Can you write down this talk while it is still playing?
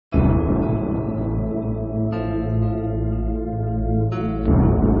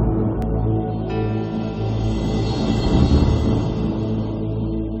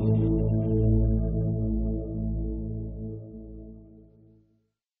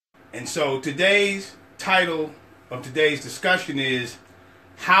And so today's title of today's discussion is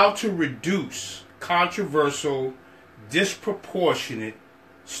How to Reduce Controversial, Disproportionate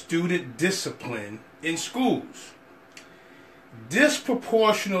Student Discipline in Schools.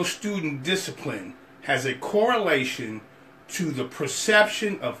 Disproportional student discipline has a correlation to the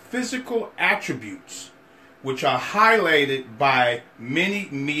perception of physical attributes, which are highlighted by many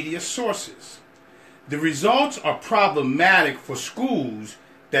media sources. The results are problematic for schools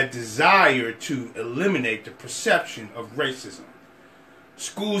that desire to eliminate the perception of racism.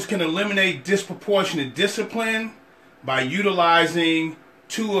 Schools can eliminate disproportionate discipline by utilizing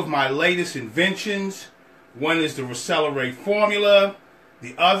two of my latest inventions. One is the Recelerate formula.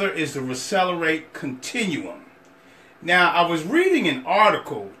 The other is the Recelerate continuum. Now, I was reading an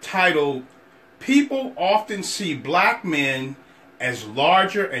article titled, "People Often See Black Men as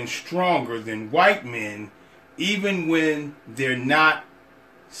larger and stronger than white men, even when they're not,"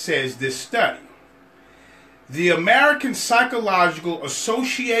 says this study. The American Psychological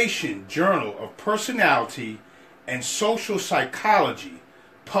Association Journal of Personality and Social Psychology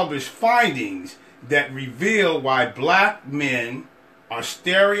published findings that reveal why black men are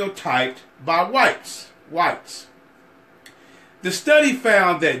stereotyped by whites. The study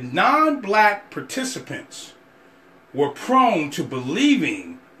found that non-black participants were prone to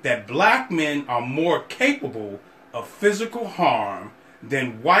believing that black men are more capable of physical harm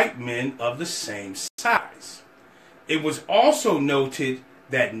than white men of the same size. It was also noted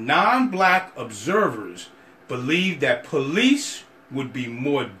that non-black observers believed that police would be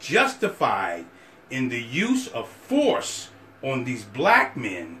more justified in the use of force on these black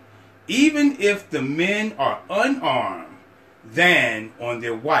men, even if the men are unarmed, than on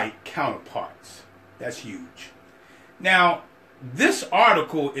their white counterparts. That's huge. Now, this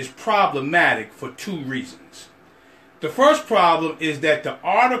article is problematic for two reasons. The first problem is that the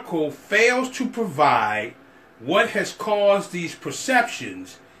article fails to provide what has caused these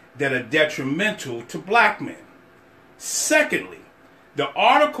perceptions that are detrimental to black men. Secondly, the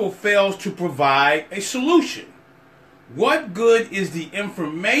article fails to provide a solution. What good is the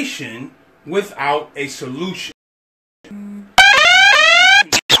information without a solution?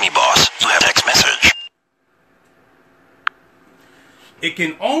 Excuse me, boss. You have text message. It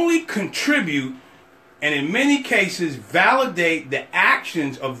can only contribute and in many cases validate the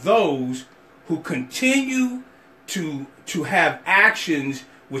actions of those who continue to have actions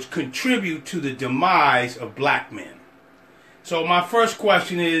which contribute to the demise of black men. So my first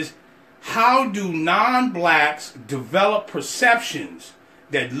question is, how do non-blacks develop perceptions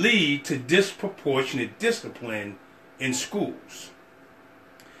that lead to disproportionate discipline in schools?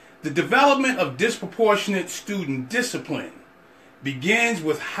 The development of disproportionate student discipline begins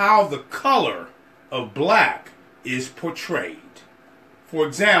with how the color of black is portrayed. For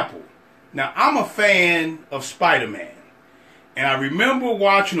example, now I'm a fan of Spider-Man, and I remember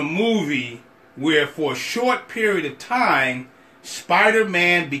watching a movie where for a short period of time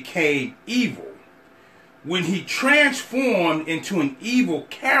Spider-Man became evil. When he transformed into an evil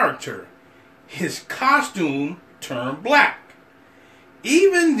character, his costume turned black.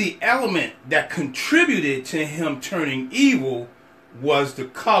 Even the element that contributed to him turning evil was the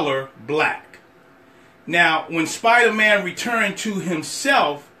color black. Now, when Spider-Man returned to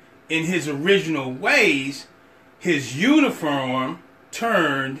himself in his original ways, his uniform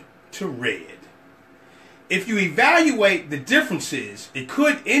turned to red. If you evaluate the differences, it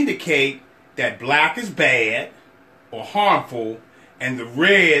could indicate that black is bad or harmful, and the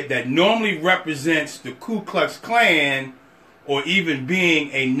red that normally represents the Ku Klux Klan or even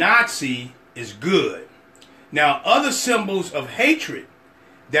being a Nazi is good. Now, other symbols of hatred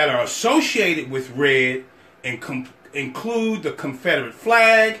that are associated with red include the Confederate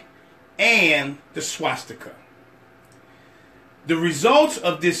flag and the swastika. The results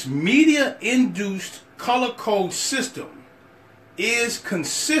of this media-induced color code system is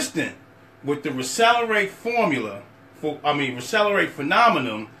consistent with the Recelerate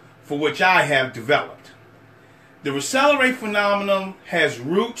phenomenon for which I have developed. The Recelerate phenomenon has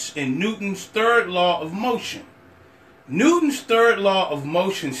roots in Newton's third law of motion. Newton's third law of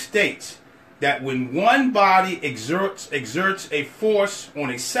motion states that when one body exerts a force on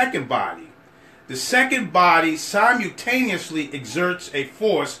a second body, the second body simultaneously exerts a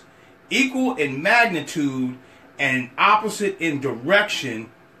force equal in magnitude and opposite in direction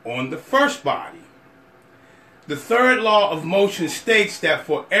on the first body. The third law of motion states that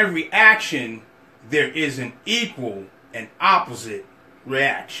for every action, there is an equal and opposite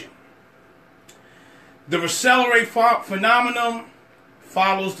reaction. The Recelerate phenomenon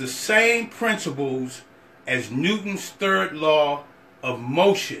follows the same principles as Newton's third law of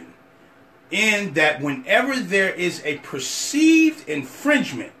motion in that whenever there is a perceived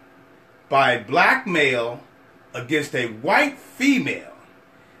infringement by a black male against a white female,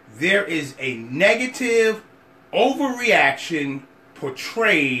 there is a negative overreaction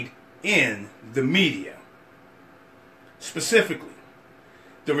portrayed in the media. Specifically,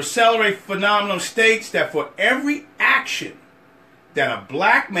 the Russell phenomenon states that for every action that a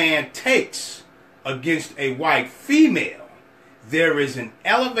black man takes against a white female, there is an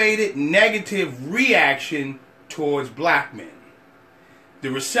elevated negative reaction towards black men. The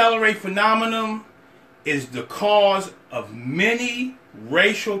Russell phenomenon is the cause of many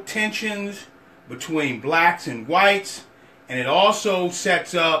racial tensions between blacks and whites, and it also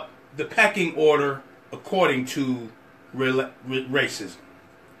sets up the pecking order according to racism.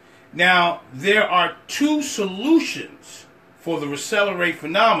 Now, there are two solutions for the Russell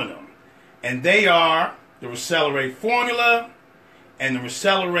phenomenon, and they are the Russell formula and the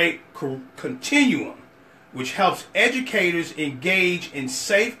Russell continuum, which helps educators engage in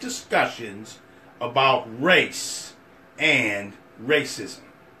safe discussions about race and racism.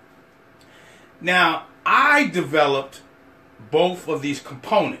 Now, I developed both of these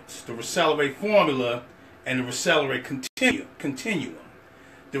components, the Russell formula and the Russell continuum.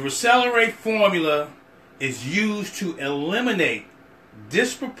 The Russell formula is used to eliminate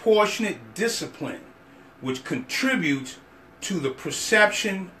disproportionate discipline, which contributes to the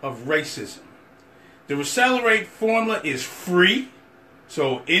perception of racism. The Russell formula is free,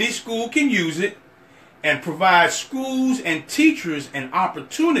 so any school can use it, and provides schools and teachers an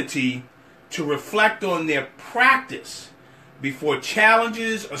opportunity to reflect on their practice before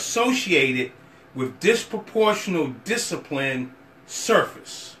challenges associated with disproportional discipline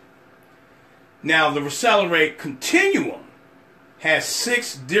surface. Now, the Russell continuum has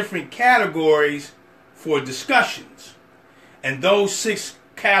 6 different categories for discussions, and those 6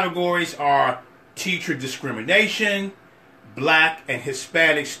 categories are teacher discrimination, black and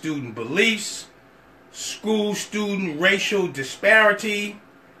Hispanic student beliefs, school student racial disparity,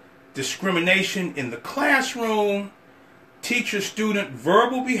 discrimination in the classroom, teacher-student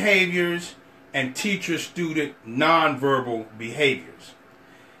verbal behaviors, and teacher-student nonverbal behaviors.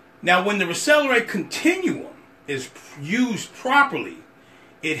 Now, when the Russell continuum is used properly,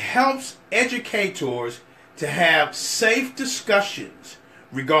 it helps educators to have safe discussions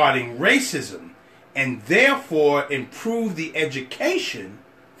regarding racism and therefore improve the education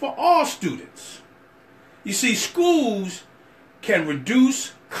for all students. You see, schools can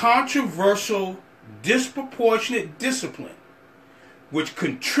reduce controversial, disproportionate discipline, which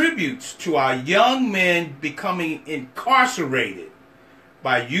contributes to our young men becoming incarcerated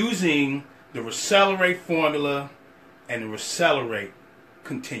by using the Russell formula and the Russell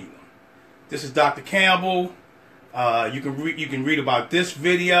continuum. This is Dr. Campbell. You can read about this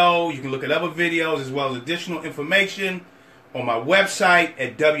video. You can look at other videos as well as additional information on my website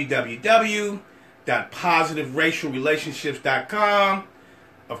at www.positiveracialrelationships.com.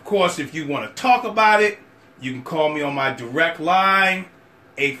 Of course, if you want to talk about it, you can call me on my direct line,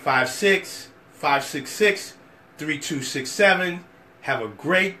 856-566-3267. Have a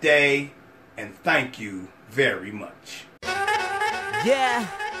great day, and thank you very much. Yeah.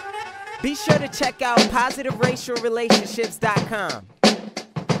 Be sure to check out positiveracialrelationships.com.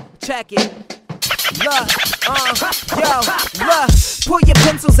 Check it. Look, pull your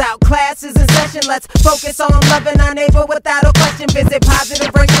pencils out, class is in session. Let's focus on loving our neighbor without a question. Visit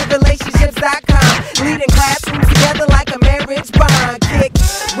positiveracialrelationships.com. Leading classrooms together like a marriage bond. Kick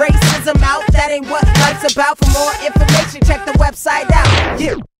racism out, that ain't what life's about. For more information, check the website out.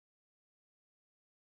 Yeah.